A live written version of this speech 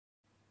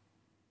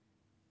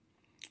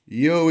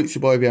Yo, it's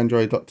your boy the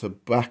Android Doctor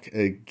back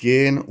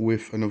again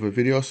with another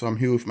video. So I'm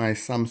here with my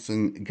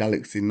Samsung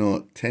Galaxy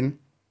Note 10.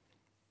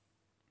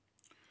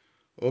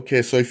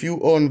 Okay, so if you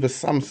own the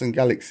Samsung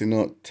Galaxy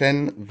Note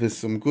 10, there's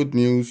some good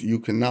news. You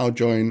can now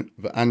join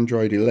the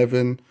Android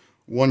 11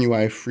 One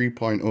UI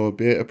 3.0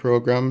 beta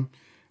program.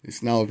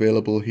 It's now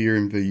available here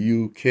in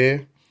the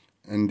UK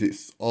and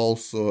it's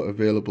also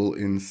available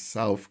in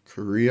South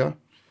Korea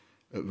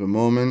at the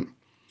moment.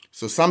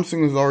 So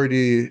Samsung has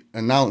already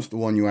announced the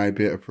One UI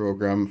beta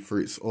program for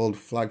its old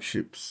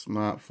flagship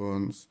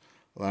smartphones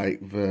like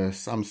the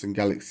Samsung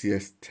Galaxy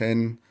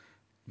S10,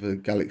 the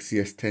Galaxy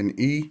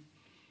S10e,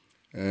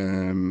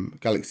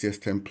 Galaxy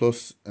S10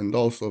 Plus, and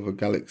also the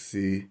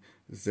Galaxy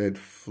Z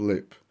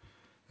Flip.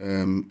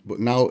 But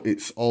now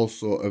it's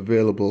also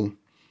available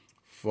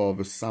for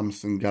the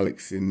Samsung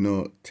Galaxy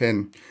Note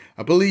 10.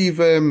 I believe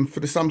for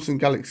the Samsung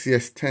Galaxy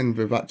S10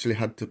 they've actually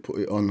had to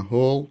put it on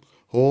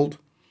hold.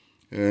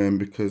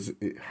 Because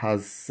it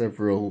has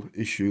several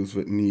issues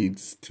that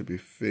needs to be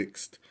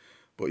fixed.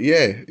 But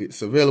yeah,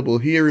 it's available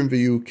here in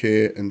the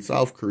UK and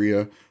South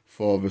Korea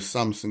for the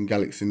Samsung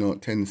Galaxy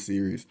Note 10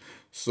 series.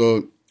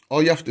 So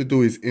all you have to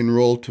do is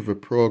enroll to the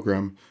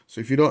program. So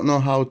if you don't know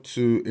how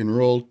to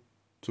enroll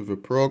to the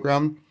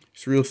program,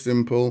 it's real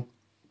simple.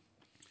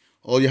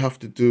 All you have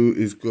to do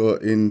is go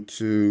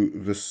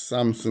into the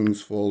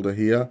Samsung's folder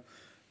here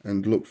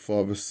and look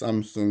for the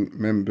Samsung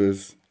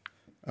members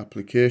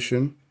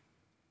application.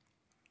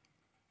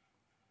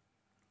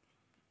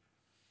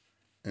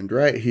 And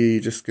right here,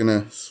 you're just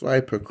gonna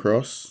swipe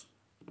across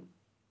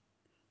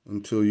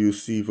until you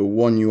see the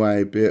One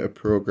UI beta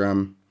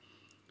program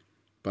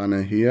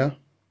banner here.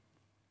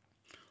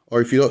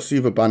 Or if you don't see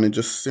the banner,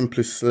 just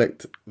simply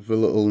select the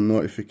little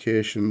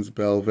notifications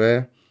bell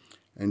there.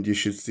 And you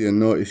should see a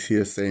notice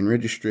here saying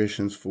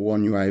registrations for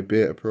One UI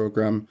beta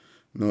program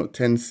Note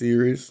 10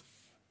 series.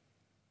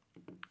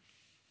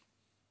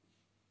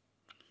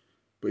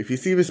 But if you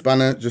see this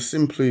banner, just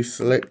simply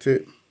select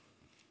it.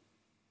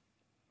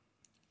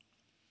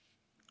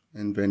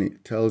 And then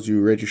it tells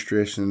you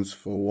registrations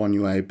for One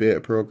UI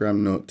beta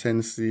program Note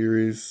 10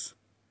 series.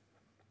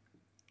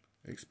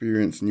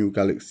 Experience new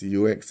Galaxy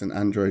UX and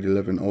Android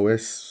 11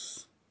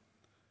 OS.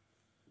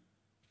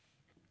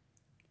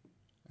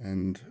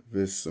 And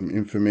there's some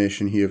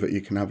information here that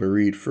you can have a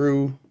read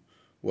through.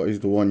 What is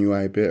the One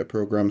UI beta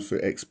program? So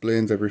it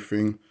explains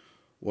everything,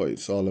 what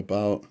it's all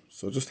about.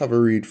 So just have a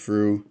read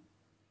through.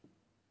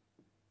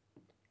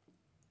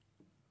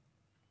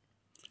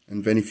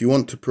 And then if you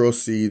want to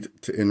proceed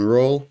to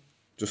enroll,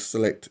 just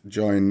select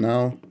join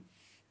now.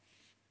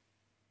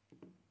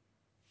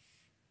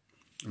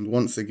 And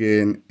once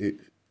again,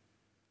 it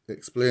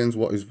explains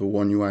what is the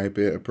One UI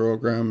beta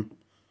program.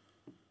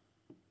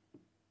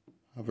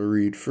 Have a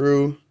read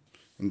through.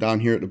 And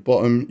down here at the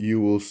bottom,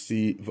 you will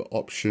see the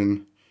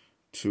option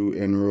to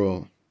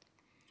enroll.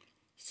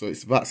 So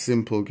it's that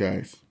simple,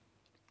 guys.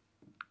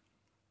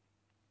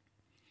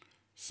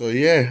 So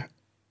yeah,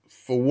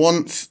 for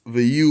once,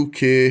 the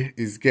UK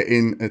is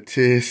getting a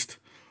taste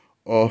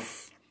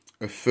of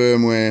a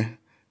firmware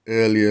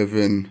earlier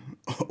than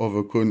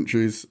other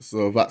countries,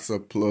 so that's a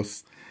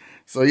plus.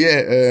 So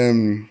yeah,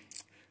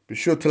 be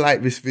sure to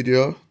like this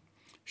video,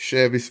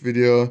 share this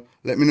video,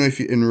 let me know if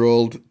you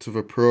enrolled to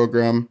the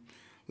program,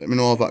 let me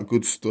know all that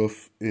good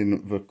stuff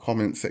in the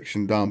comment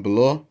section down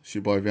below. It's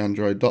your boy the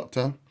Android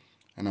Doctor,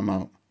 and I'm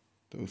out.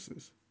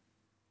 Doses.